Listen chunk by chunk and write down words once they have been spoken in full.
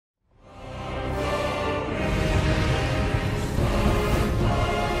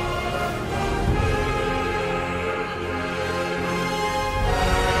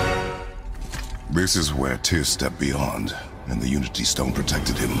This is where Tyr stepped beyond, and the Unity Stone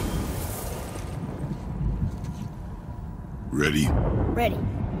protected him. Ready? Ready.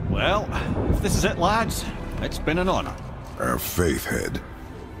 Well, if this is it, lads, it's been an honor. Our faith head.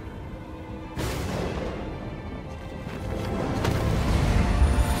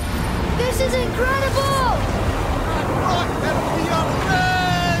 This is incredible!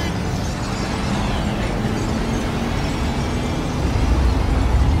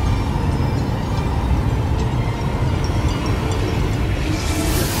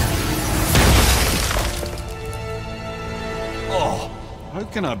 Oh, how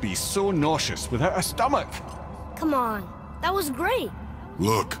can I be so nauseous without a stomach? Come on, that was great.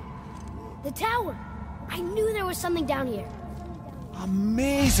 Look. The tower. I knew there was something down here.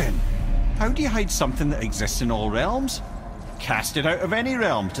 Amazing! How do you hide something that exists in all realms? Cast it out of any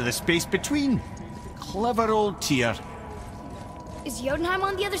realm to the space between. Clever old Tyr. Is Jotunheim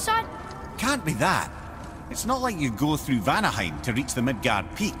on the other side? Can't be that. It's not like you go through Vanaheim to reach the Midgard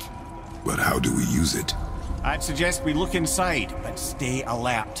Peak. But how do we use it? I'd suggest we look inside, but stay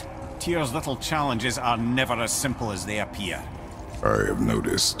alert. Tyr's little challenges are never as simple as they appear. I have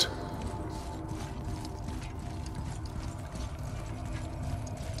noticed.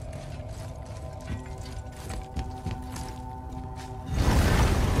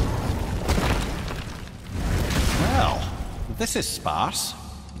 Well, this is sparse.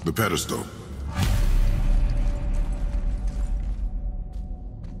 The pedestal.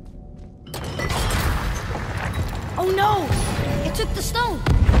 Oh no! It took the stone!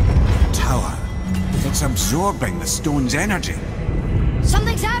 Tower. It's absorbing the stone's energy.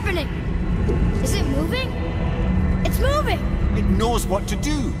 Something's happening! Is it moving? It's moving! It knows what to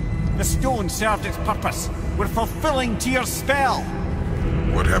do. The stone served its purpose. We're fulfilling Tyr's spell.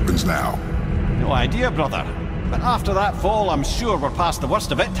 What happens now? No idea, brother. But after that fall, I'm sure we're past the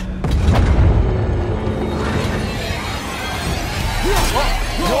worst of it.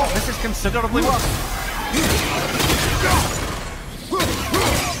 No, this is considerably worse.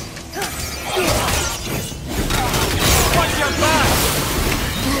 Watch your back!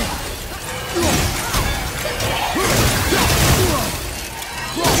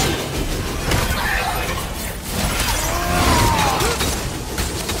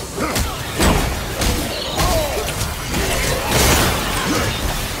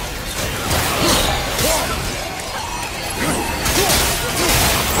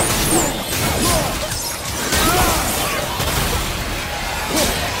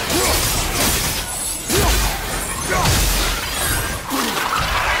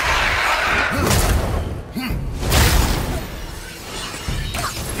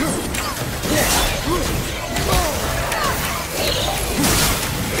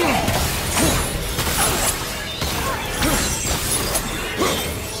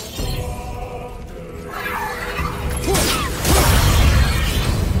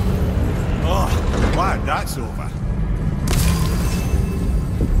 Glad that's over.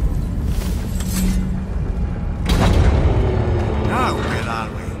 Now, where are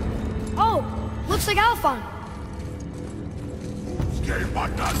we? Oh! Looks like Alphon!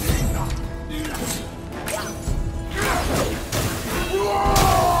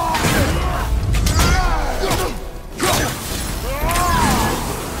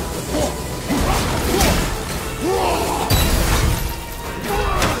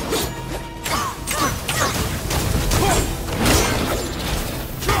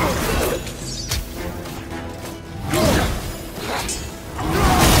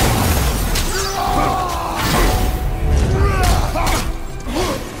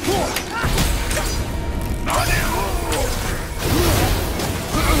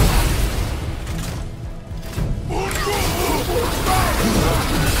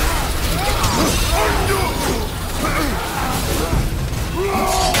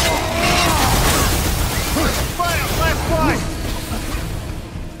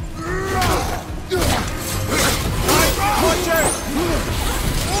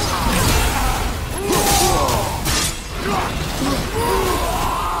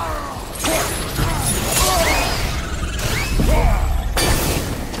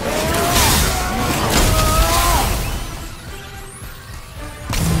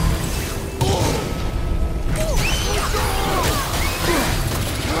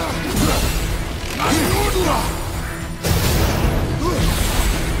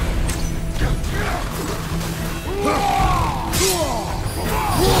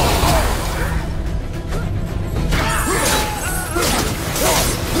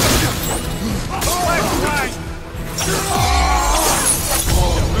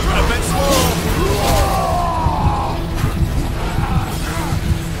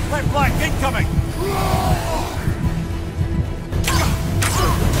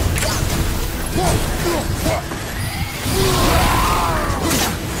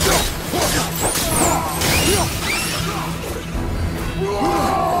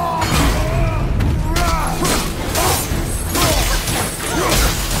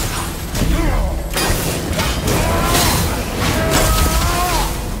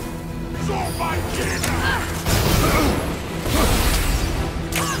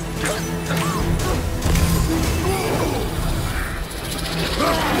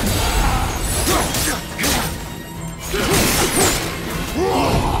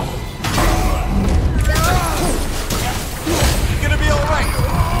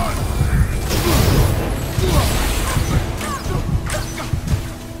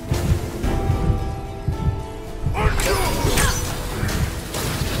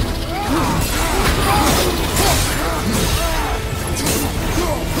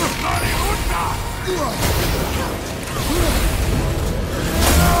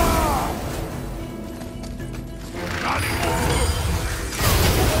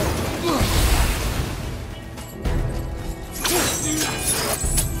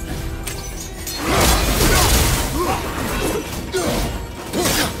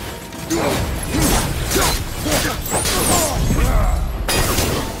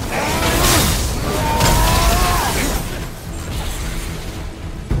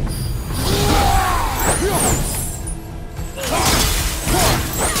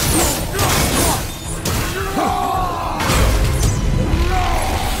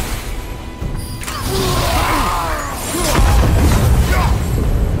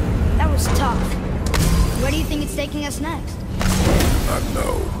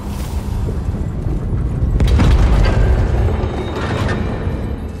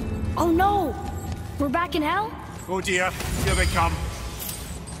 We're back in hell? Oh dear, here they come.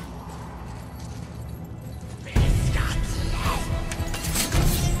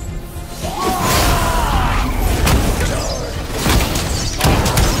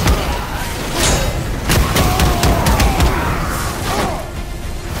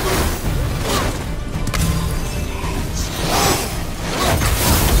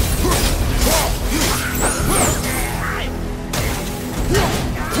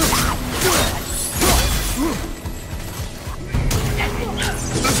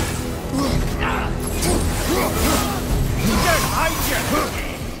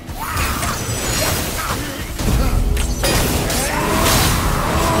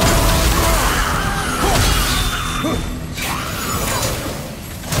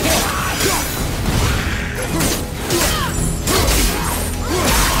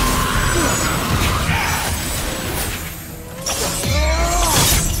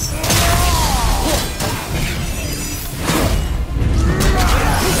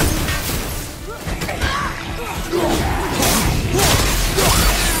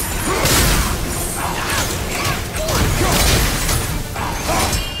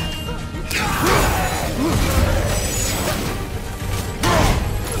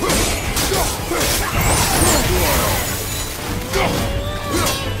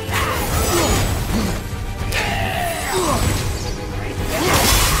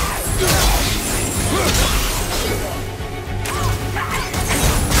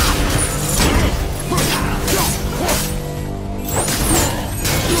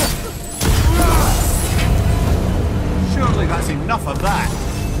 Enough of that.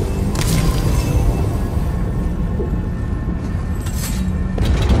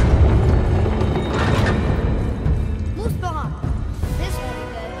 Muspelheim. This will be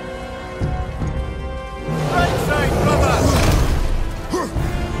good. Right side, brother!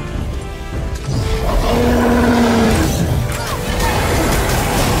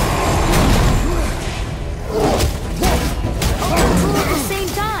 Two at the same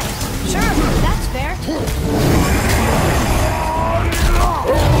time. Sure, that's fair.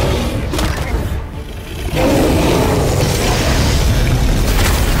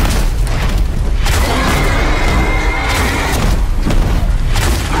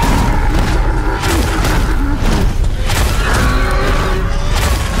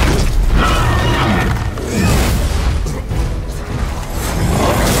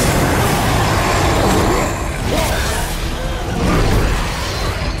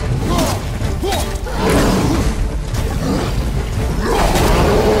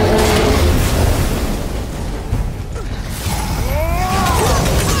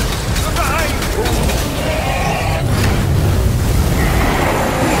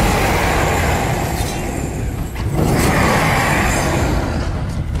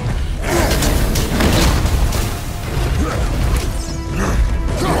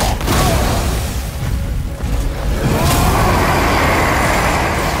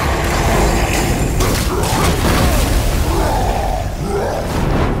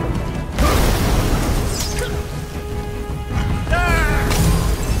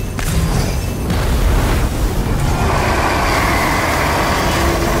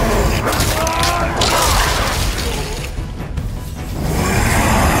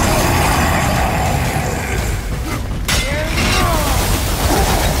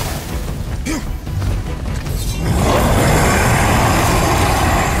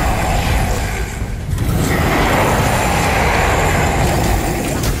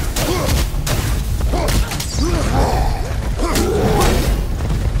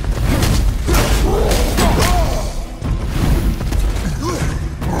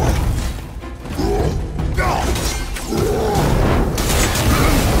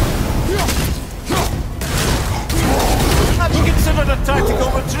 Tactical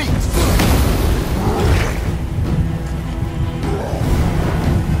retreat!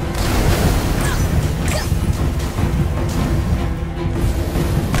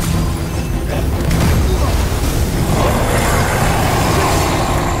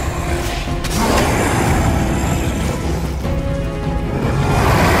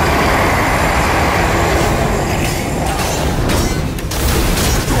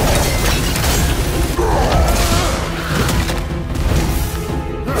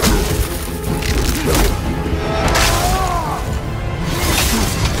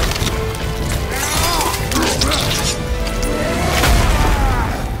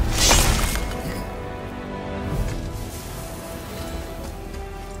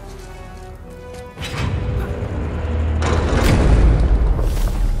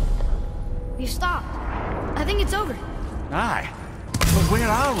 We've stopped. I think it's over. Aye. But where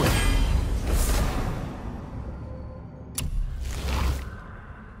are we?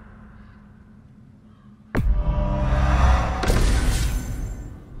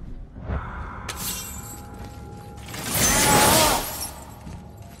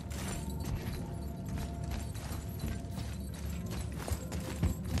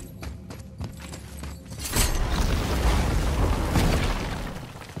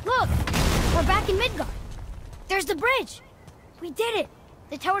 We're back in Midgard. There's the bridge. We did it.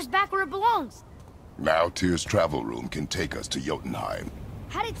 The tower's back where it belongs. Now Tyr's travel room can take us to Jotunheim.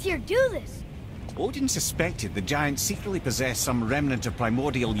 How did Tyr do this? Odin suspected the giants secretly possessed some remnant of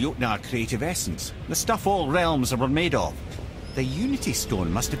primordial Jotnar creative essence, the stuff all realms were made of. The Unity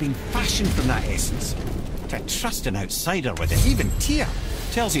Stone must have been fashioned from that essence. To trust an outsider with it, even Tyr,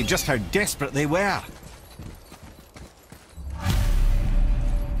 tells you just how desperate they were.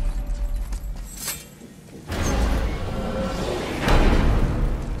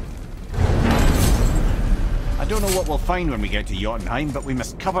 I don't know what we'll find when we get to Jotunheim, but we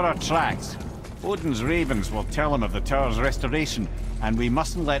must cover our tracks. Odin's ravens will tell him of the tower's restoration, and we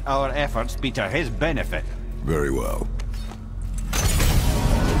mustn't let our efforts be to his benefit. Very well.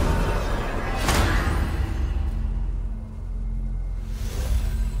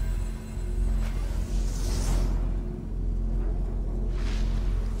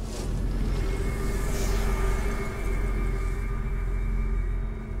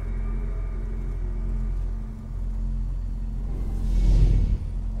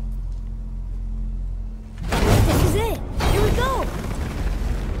 This is it. Here we go.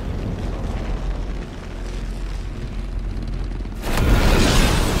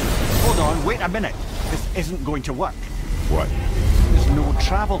 Hold on, wait a minute. This isn't going to work. What? There's no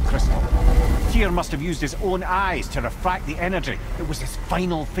travel crystal. Tyr must have used his own eyes to refract the energy. It was his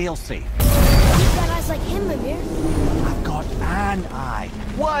final failsafe. You've got eyes like him, Mimir. I've got an eye.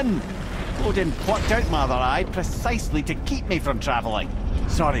 One! Odin plucked out my other eye precisely to keep me from traveling.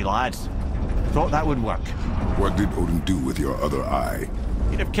 Sorry, lads. Thought that would work. What did Odin do with your other eye?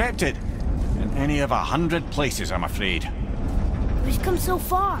 He'd have kept it. In any of 100 places, I'm afraid. We've come so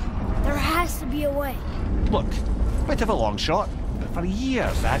far. There has to be a way. Look, bit of a long shot, but for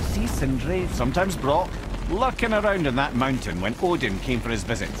years I'd see Sindri, sometimes Brock, lurking around in that mountain when Odin came for his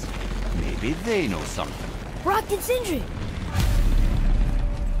visits. Maybe they know something. Brock and Sindri.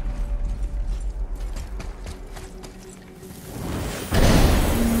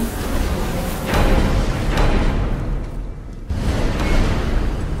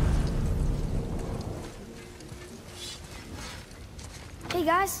 Hey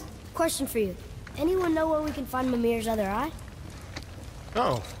guys, question for you. Anyone know where we can find Mimir's other eye?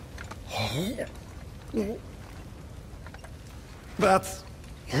 Oh. That's...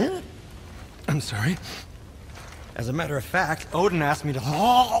 I'm sorry. As a matter of fact, Odin asked me to...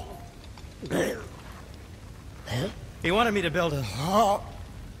 He wanted me to build a...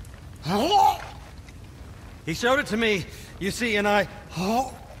 He showed it to me, you see, and I...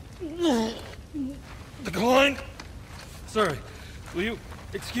 Declined. Sorry. Will you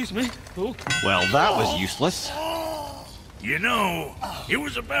excuse me? Oh. Well, that was useless. You know, it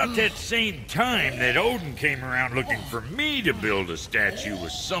was about that same time that Odin came around looking for me to build a statue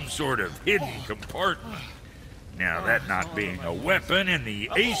with some sort of hidden compartment. Now, that not being a weapon and the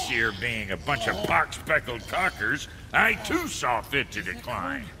Aesir being a bunch of pock-speckled cockers, I too saw fit to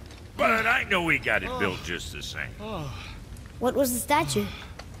decline. But I know he got it built just the same. What was the statue?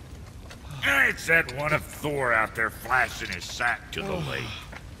 It's that one of Thor out there flashing his sack to the lake.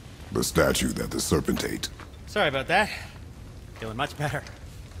 The statue that the serpent ate. Sorry about that. Feeling much better.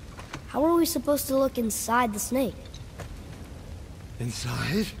 How are we supposed to look inside the snake?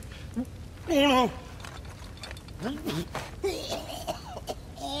 Inside? Oh no!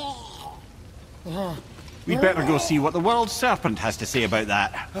 We better go see what the world serpent has to say about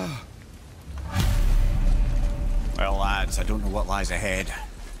that. Well, lads, I don't know what lies ahead,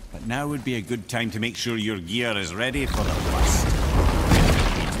 but now would be a good time to make sure your gear is ready for the worst.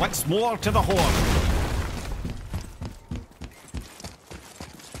 Once more to the horn.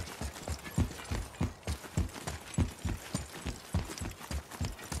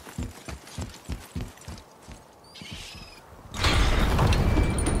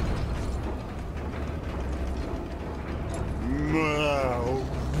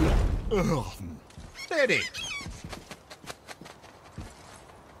 Steady.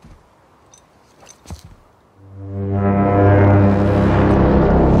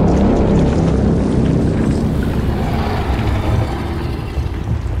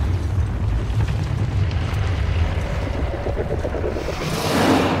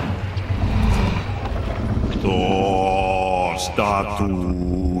 Thor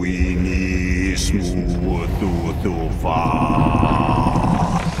statuinismu tutuva.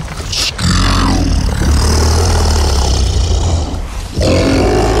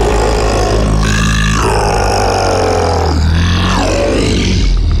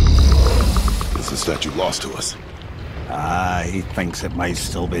 Is the statue lost to us? Aye. he thinks it might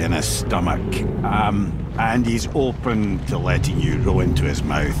still be in his stomach. And he's open to letting you row into his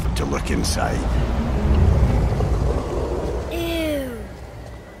mouth to look inside. Ew.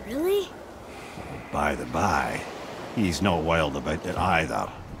 Really? By the by, he's not wild about it either.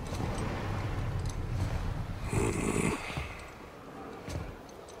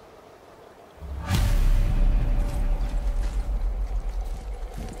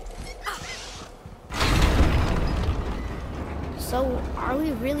 So, are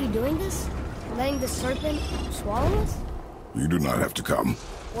we really doing this? Letting the serpent swallow us? You do not have to come.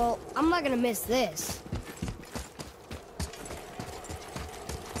 Well, I'm not gonna miss this.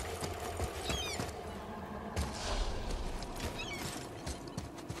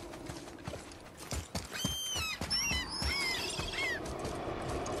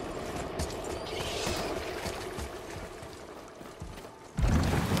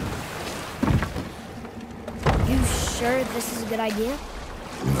 You sure this is a good idea?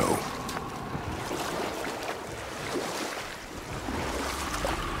 No.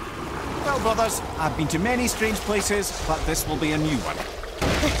 Well, brothers, I've been to many strange places, but this will be a new one.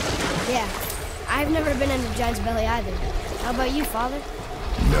 Yeah. I've never been in a giant's belly either. How about you, Father?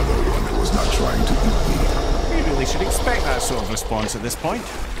 Never one that was not trying to eat me. We really should expect that sort of response at this point.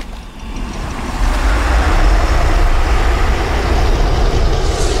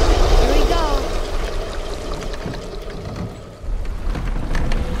 Here we go.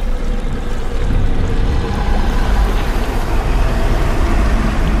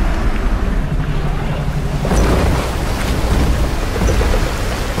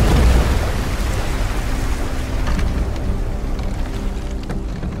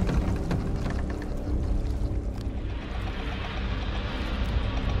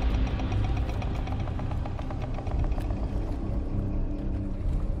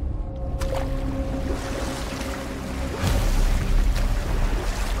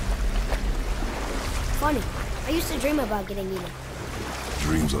 Funny. I used to dream about getting eaten.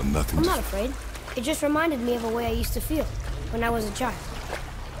 Dreams are nothing I'm to... not afraid. It just reminded me of a way I used to feel when I was a child.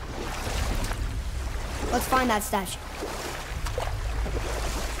 Let's find that statue.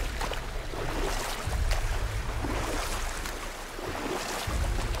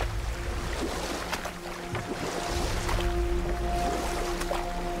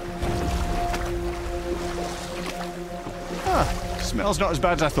 Smells not as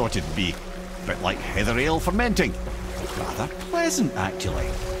bad as I thought it'd be. Bit like heather ale fermenting. Rather pleasant, actually.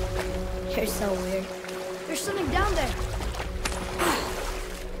 You're so weird. There's something down there.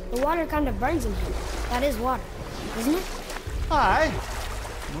 The water kind of burns in here. That is water, isn't it? Aye.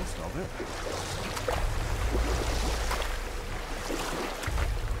 Most of it.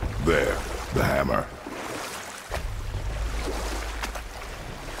 There, the hammer.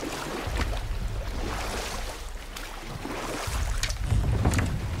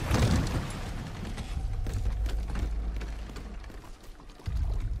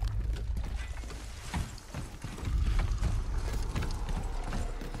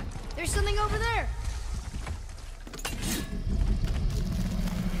 There's something over there.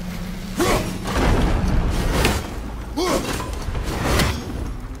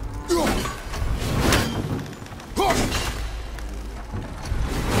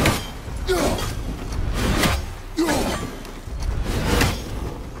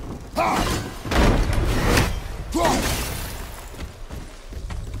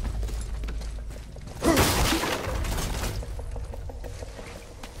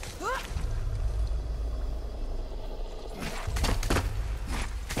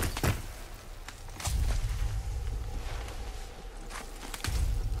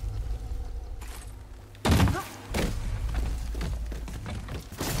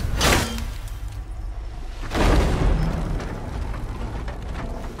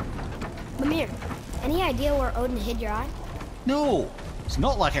 Mimir, any idea where Odin hid your eye? No, it's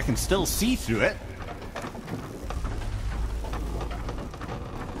not like I can still see through it.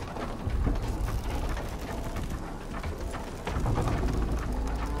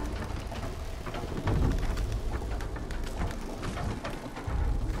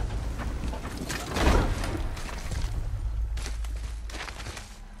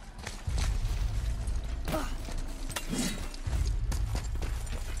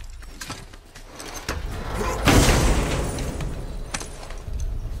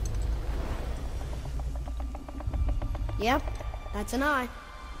 Yep, that's an eye.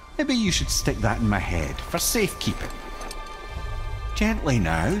 Maybe you should stick that in my head for safekeeping. Gently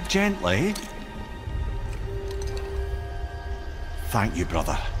now, gently. Thank you,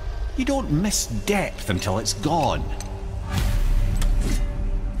 brother. You don't miss depth until it's gone.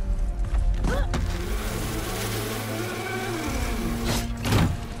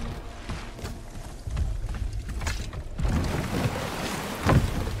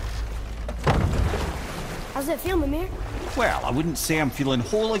 How's it feel, Mimir? Well, I wouldn't say I'm feeling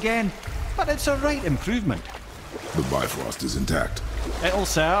whole again, but it's a right improvement. The Bifrost is intact. It'll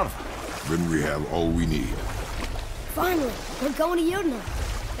serve. Then we have all we need. Finally, we're going to Yudna.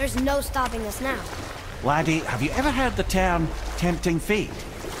 There's no stopping us now. Laddie, have you ever heard the term tempting fate?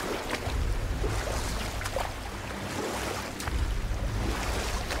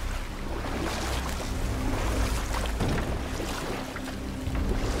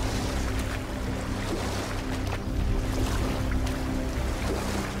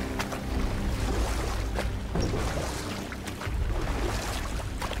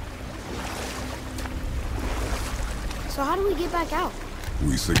 So how do we get back out?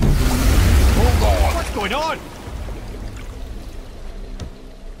 We signal. Hold on! What's going on?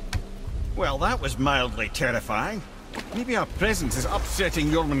 Well, that was mildly terrifying. Maybe our presence is upsetting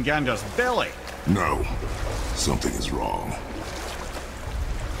Jormungandr's belly. No. Something is wrong.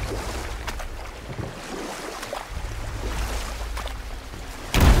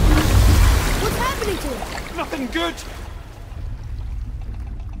 What's happening to him? Nothing good.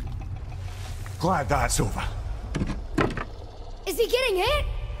 Glad that's over. Is he getting hit?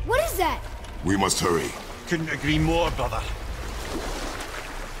 What is that? We must hurry. Couldn't agree more, brother.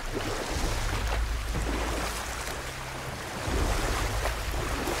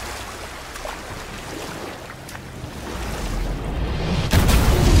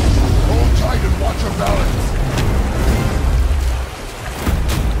 Hold tight and watch your balance.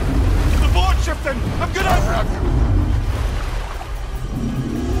 The board's shifting! I'm gonna have you!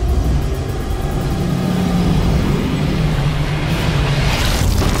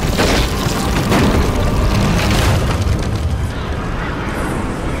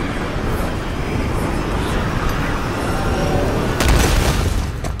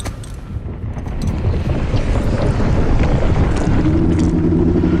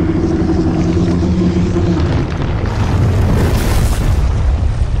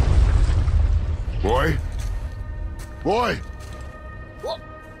 Boy!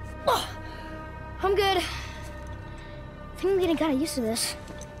 I'm good. I think I'm getting kind of used to this.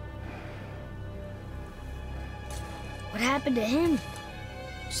 What happened to him?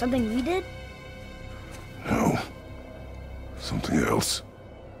 Something we did? No. Something else.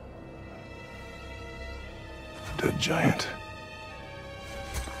 A dead giant.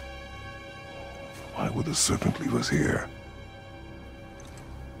 Why would the serpent leave us here?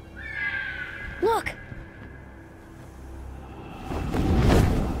 Look!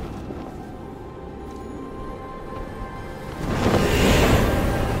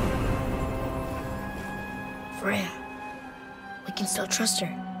 Freya. We can still trust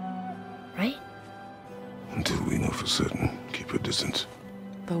her, right? Until we know for certain, keep her distance.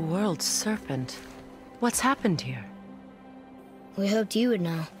 The world's serpent. What's happened here? We hoped you would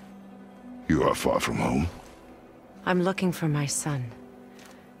know. You are far from home. I'm looking for my son.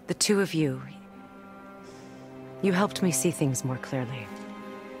 The two of you. You helped me see things more clearly.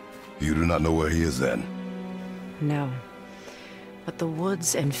 You do not know where he is then? No. But the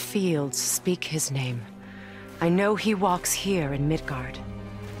woods and fields speak his name. I know he walks here in Midgard.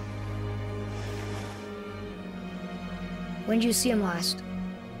 When did you see him last?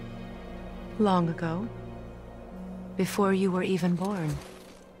 Long ago. Before you were even born.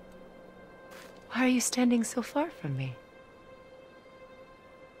 Why are you standing so far from me?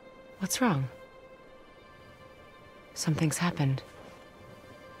 What's wrong? Something's happened.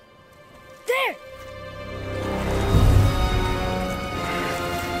 There!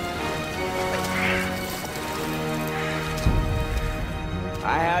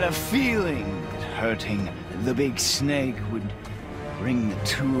 I had a feeling that hurting the big snake would bring the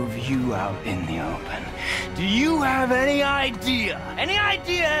two of you out in the open. Do you have any idea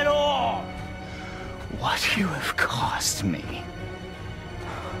at all, what you have cost me?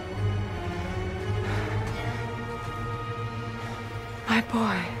 My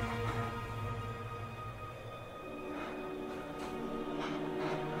boy.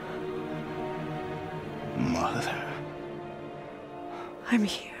 Mother. I'm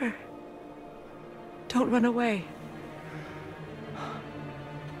here. Don't run away.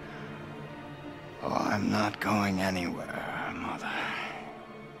 Oh, I'm not going anywhere, Mother.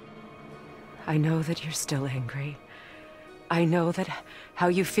 I know that you're still angry. I know that how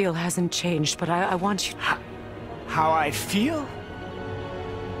you feel hasn't changed, but I want you... How I feel?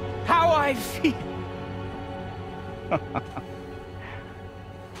 How I feel?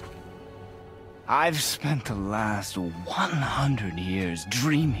 I've spent the last 100 years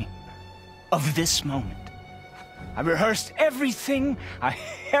dreaming of this moment. I rehearsed everything I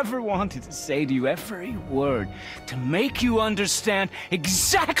ever wanted to say to you, every word, to make you understand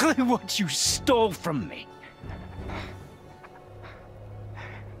exactly what you stole from me.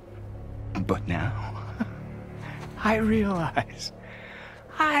 But now, I realize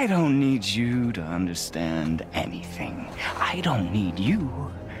I don't need you to understand anything. I don't need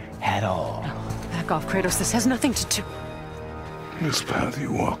you at all. No, back off, Kratos. This has nothing to do... This path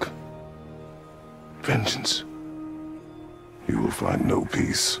you walk, vengeance, you will find no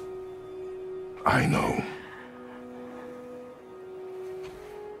peace. I know.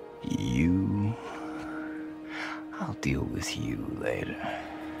 You... I'll deal with you later.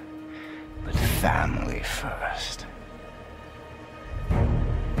 But family first.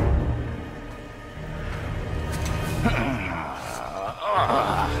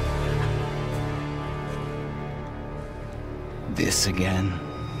 This again?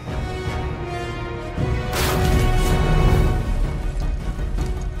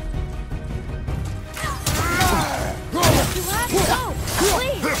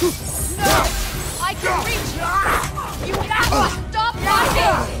 Please! No! I can reach you! You have to stop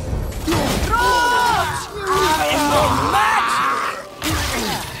fighting!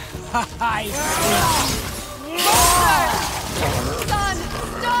 Son,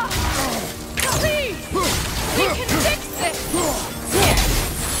 stop! Please! We can fix this!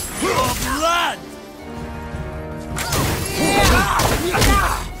 Your blood!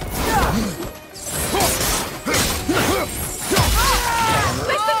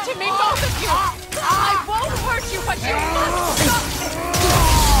 Listen to me, both of you! I won't hurt you, but you must stop!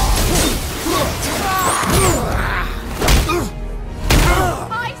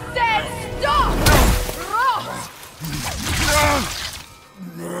 I said stop!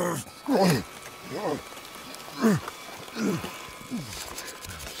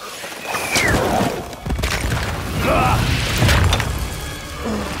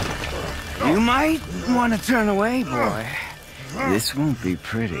 You might want to turn away, boy. This won't be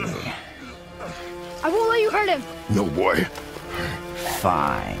pretty. I won't let you hurt him! No, boy.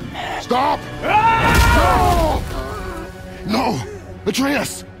 Fine. Stop! No!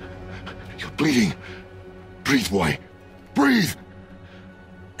 Atreus! You're bleeding. Breathe, boy. Breathe!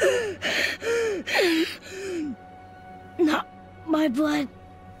 Not my blood.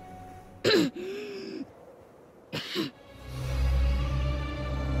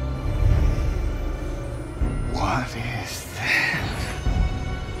 What is that?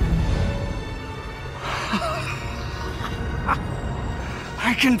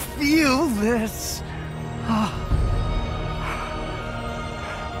 I can feel this. I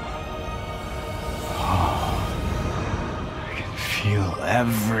can feel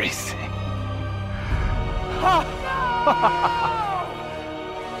everything.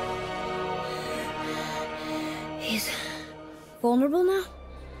 He's vulnerable now?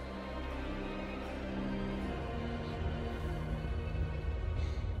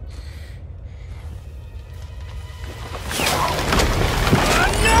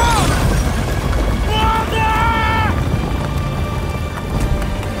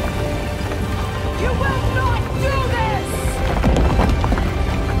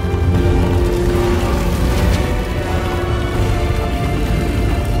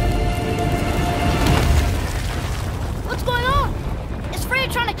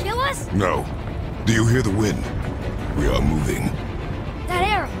 No. Do you hear the wind? We are moving. That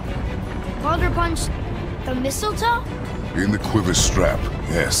arrow. Baldur punched the mistletoe? In the quiver strap,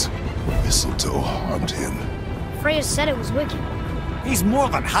 yes. Mistletoe harmed him. Freya said it was wicked. He's more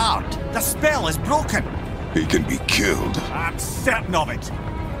than harmed. The spell is broken. He can be killed. I'm certain of it.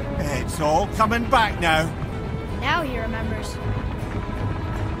 It's all coming back now. Now he remembers.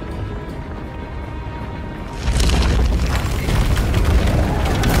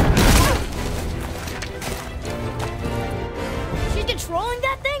 She's controlling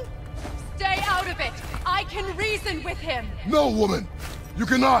that thing? Stay out of it! I can reason with him! No, woman! You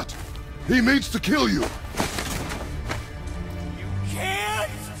cannot! He means to kill you! You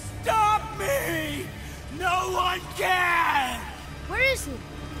can't stop me! No one can! Where is he?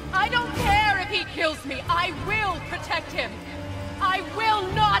 I don't care if he kills me! I will protect him! I will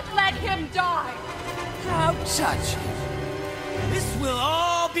not let him die! How touching! This will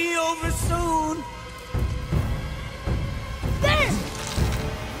all be over soon! There!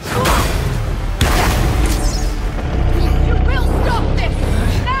 You will stop this!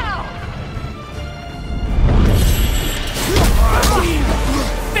 Now!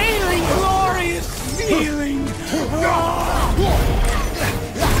 Feeling glorious feeling!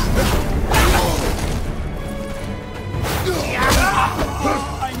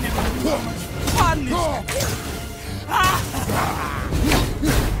 I never knew how much fun this could be!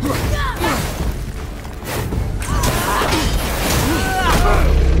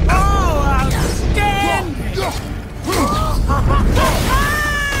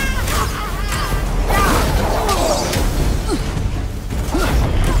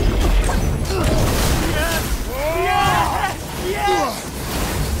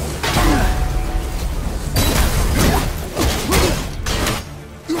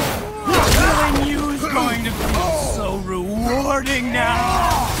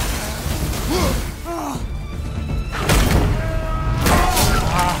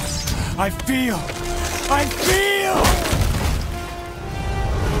 I feel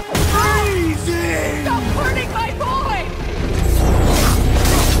freezing! Stop hurting my boy!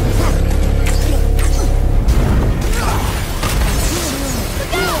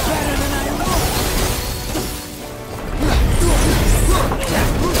 Better than I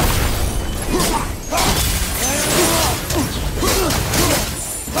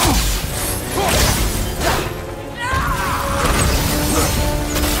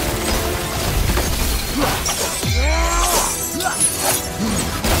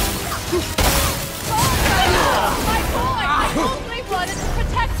My boy! I only wanted to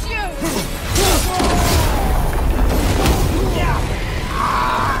protect you!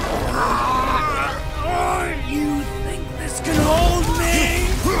 You think this can hold me?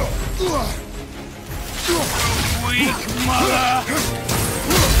 Weak mother!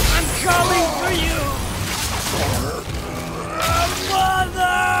 I'm coming for you!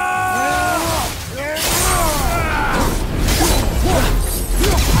 Mother!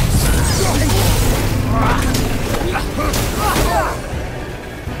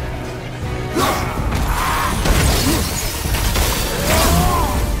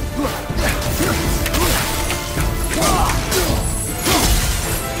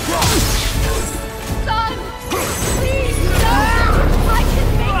 Son! Please, no! I can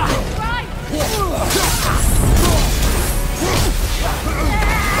make this right!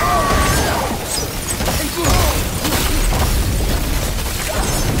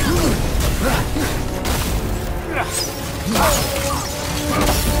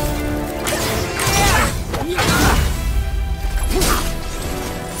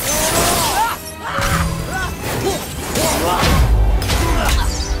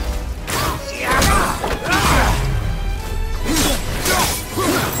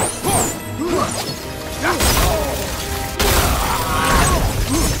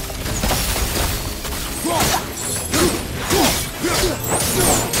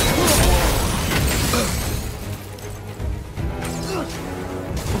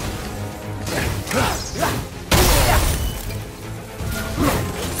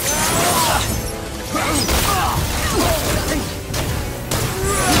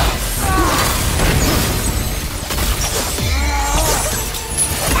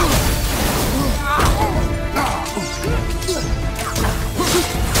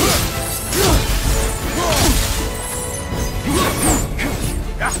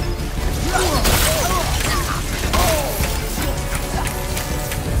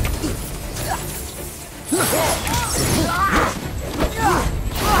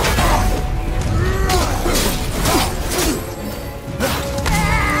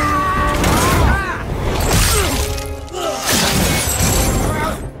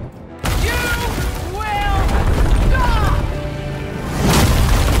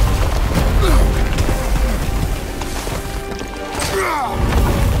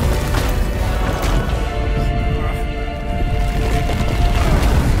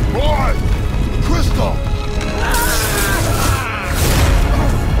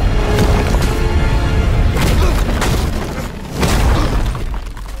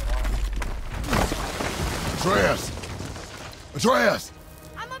 Atreus!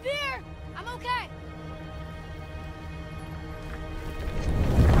 I'm up here! I'm okay!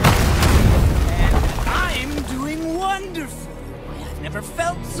 And I'm doing wonderful. I've never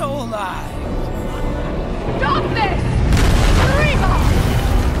felt so alive. Stop this! Reba!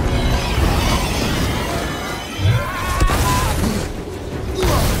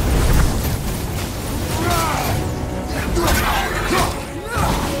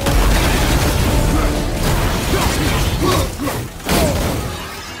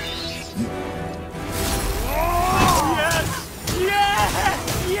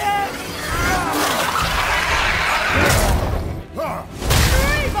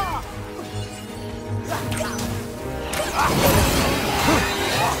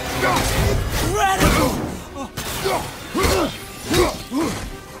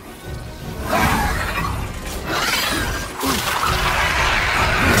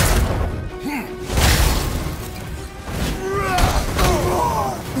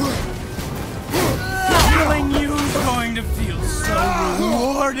 Killing you is going to feel so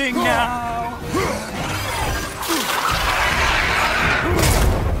rewarding now.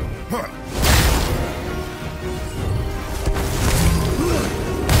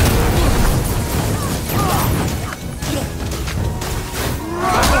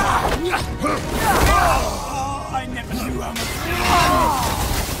 I never knew how much.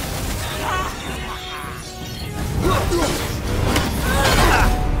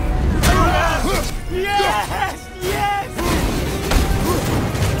 Yes! Yes!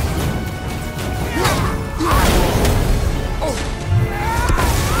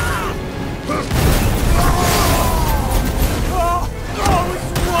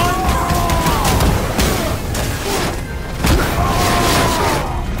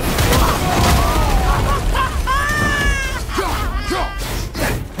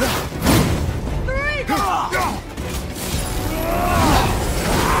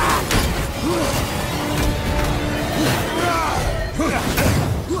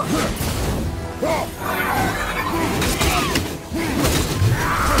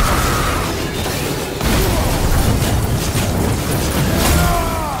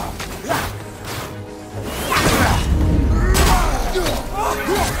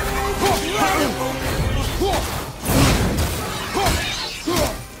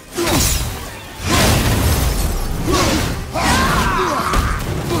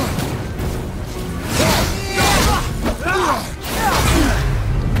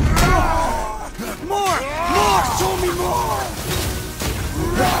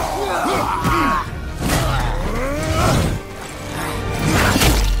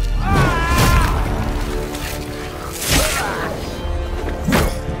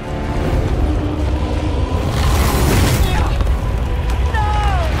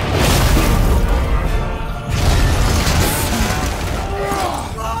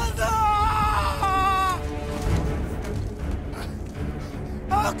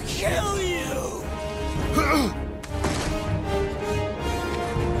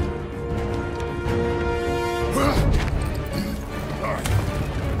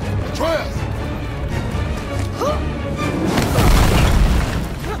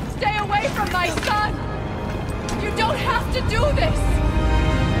 Stay away from my son! You don't have to do this!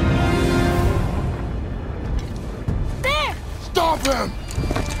 There! Stop him!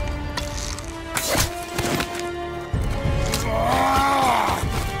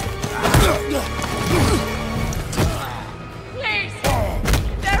 Please!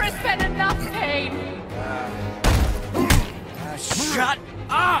 There has been enough pain! Shut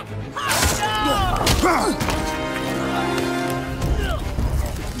up!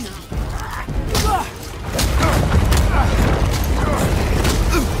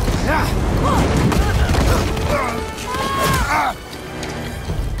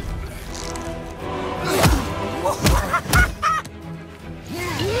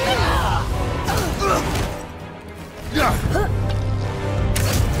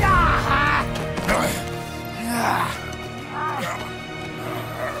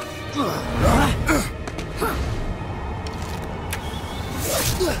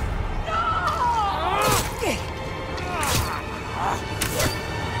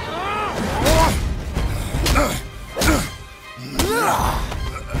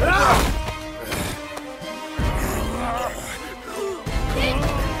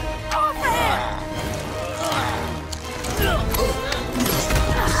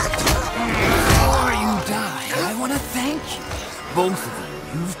 Both of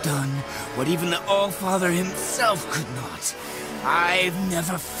you, you've done what even the All-Father himself could not. I've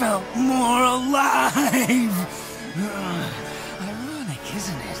never felt more alive! Ironic,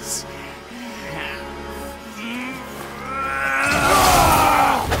 isn't it?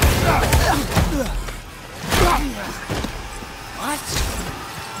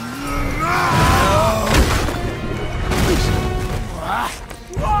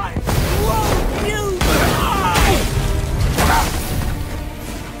 Why won't you die?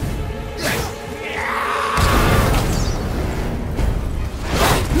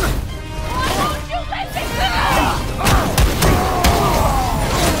 Why won't you listen to me?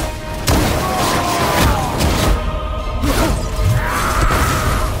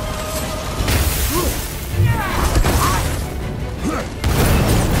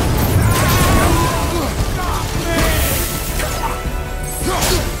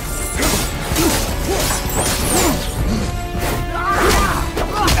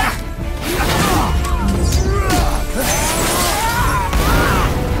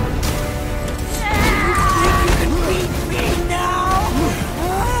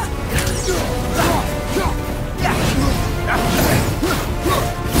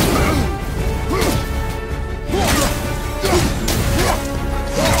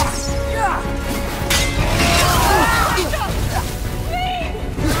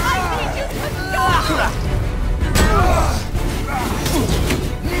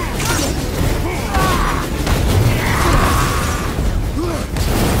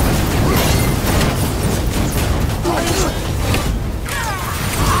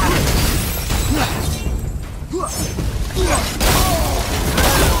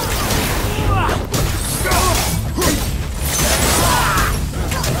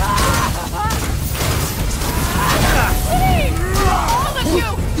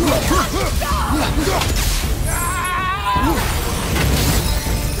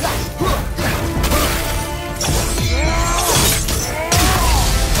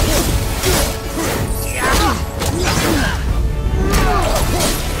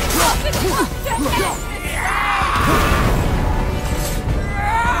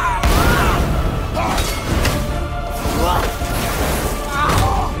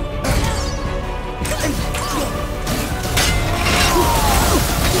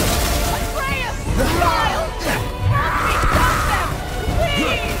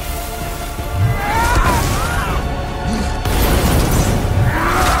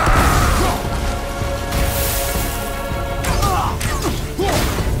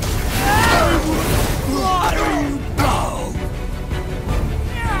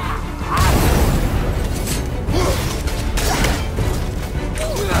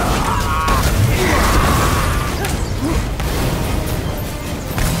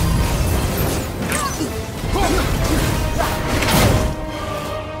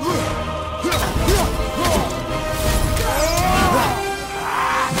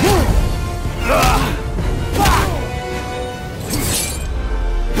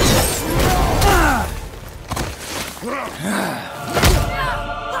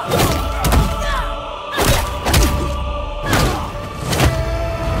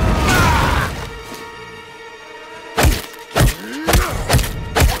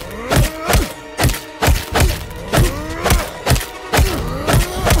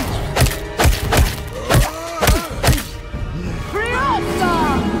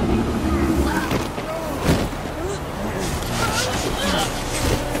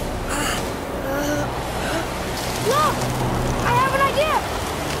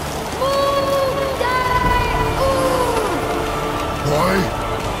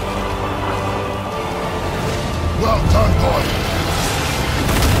 Well done, boy.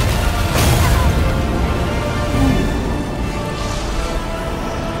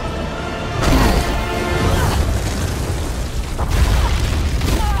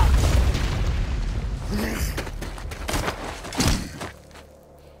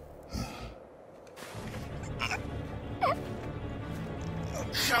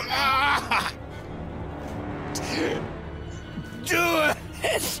 Come on! Do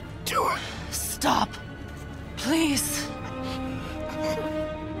it! Do it! Stop. Please.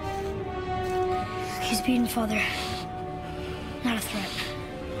 He's beaten, Father. Not a threat.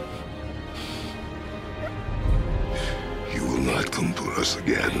 You will not come for us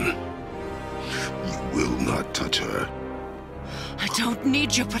again. You will not touch her. I don't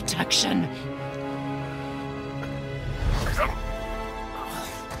need your protection.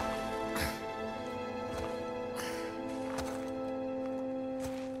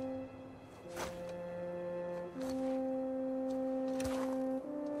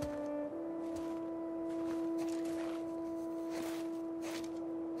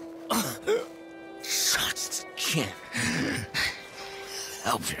 Shots again.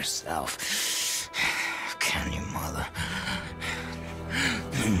 Help yourself. Can you, Mother?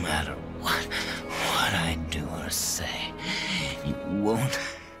 No matter what I do or say, you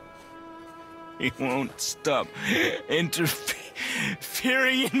won't stop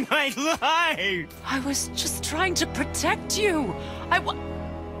interfering in my life. I was just trying to protect you.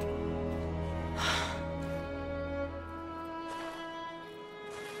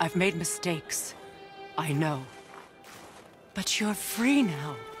 I've made mistakes. I know. But you're free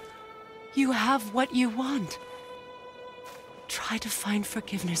now. You have what you want. Try to find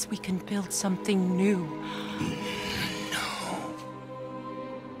forgiveness. We can build something new.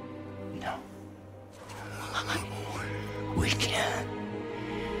 No. We can't.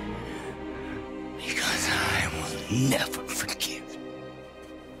 Because I will never forgive.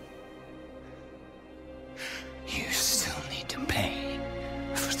 You still need to pay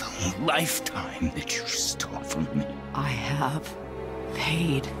for the lifetime that you stole from me. I have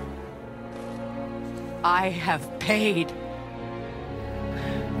paid. I have paid.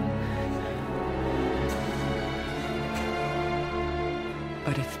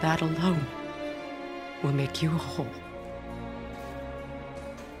 But if that alone will make you whole,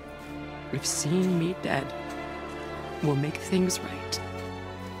 if seeing me dead will make things right,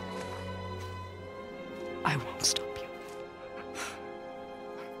 I won't stop you.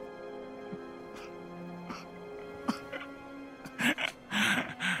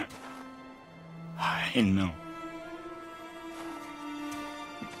 I know.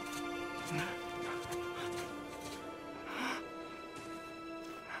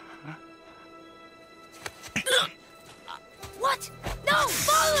 What? No,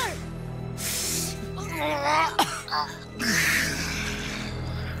 Father!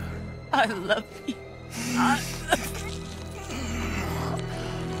 I love you.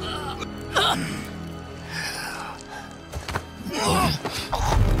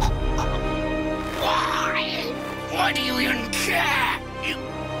 Why do you even care?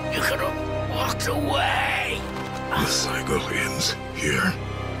 You could have walked away. The Sigilians here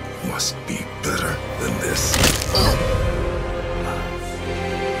must be better than this.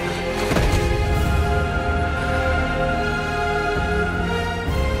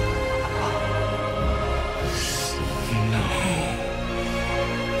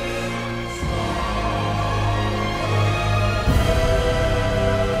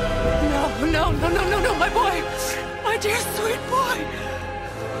 No, my boy! My dear sweet boy!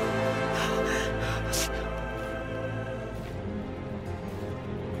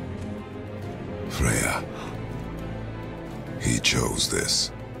 Freya. He chose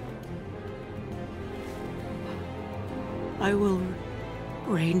this. I will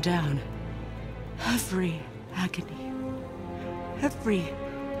rain down every agony, every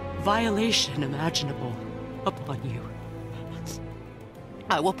violation imaginable upon you.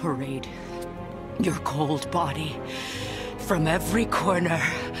 I will parade your cold body from every corner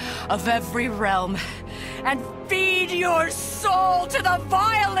of every realm and feed your soul to the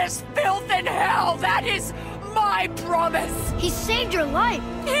vilest filth in hell. That is my promise. He saved your life.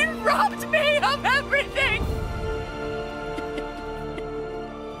 He robbed me of everything.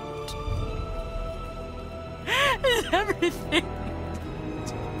 Everything.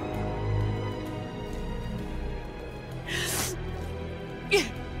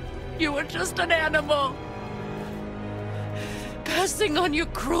 You were just an animal. Passing on your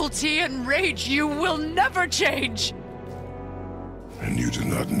cruelty and rage, you will never change. And you do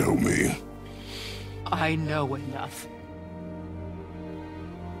not know me. I know enough.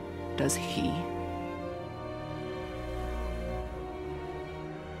 Does he?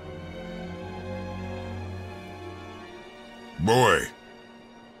 Boy!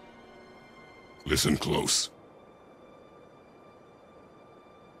 Listen close.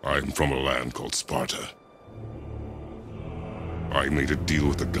 I am from a land called Sparta. I made a deal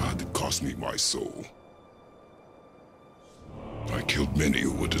with a god that cost me my soul. I killed many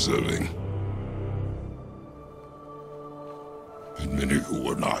who were deserving. And many who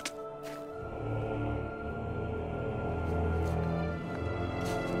were not.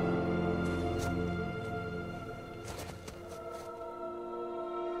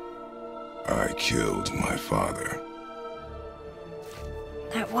 I killed my father.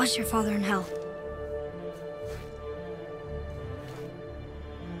 That was your father in hell.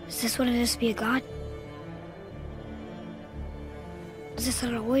 Is this what it is to be a god? Is this how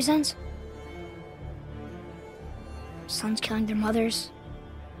it always ends? Sons killing their mothers?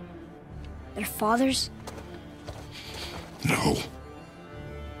 Their fathers? No.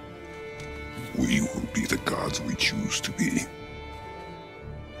 We will be the gods we choose to be.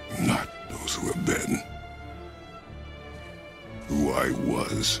 Not those who have been. Who I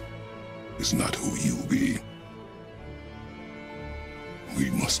was is not who you'll be. We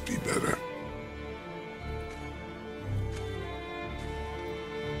must be better.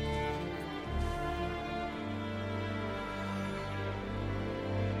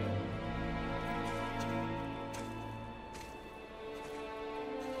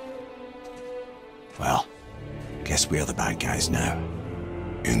 Well, guess we're the bad guys now.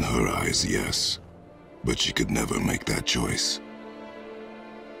 In her eyes, yes. But she could never make that choice.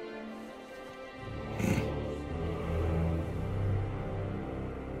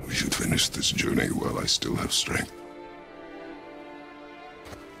 We should finish this journey while I still have strength.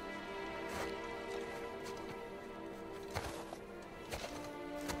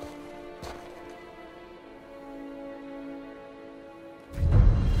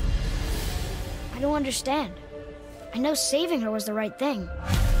 I don't understand. I know saving her was the right thing.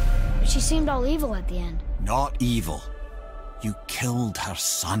 But she seemed all evil at the end. Not evil. You killed her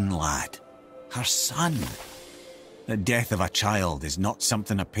son, lad. Her son. The death of a child is not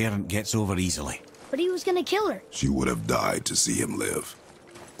something a parent gets over easily. But he was gonna kill her. She would have died to see him live.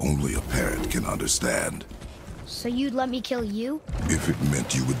 Only a parent can understand. So you'd let me kill you? If it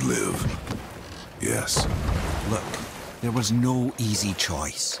meant you would live. Yes. Look, there was no easy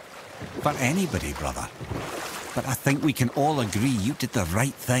choice. For anybody, brother. But I think we can all agree you did the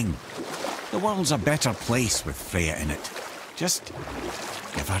right thing. The world's a better place with Freya in it. Just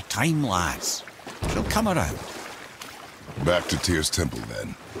give her time, lads. She'll come around. Back to Tyr's temple,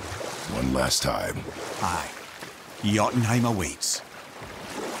 then. One last time. Aye. Jotunheim awaits.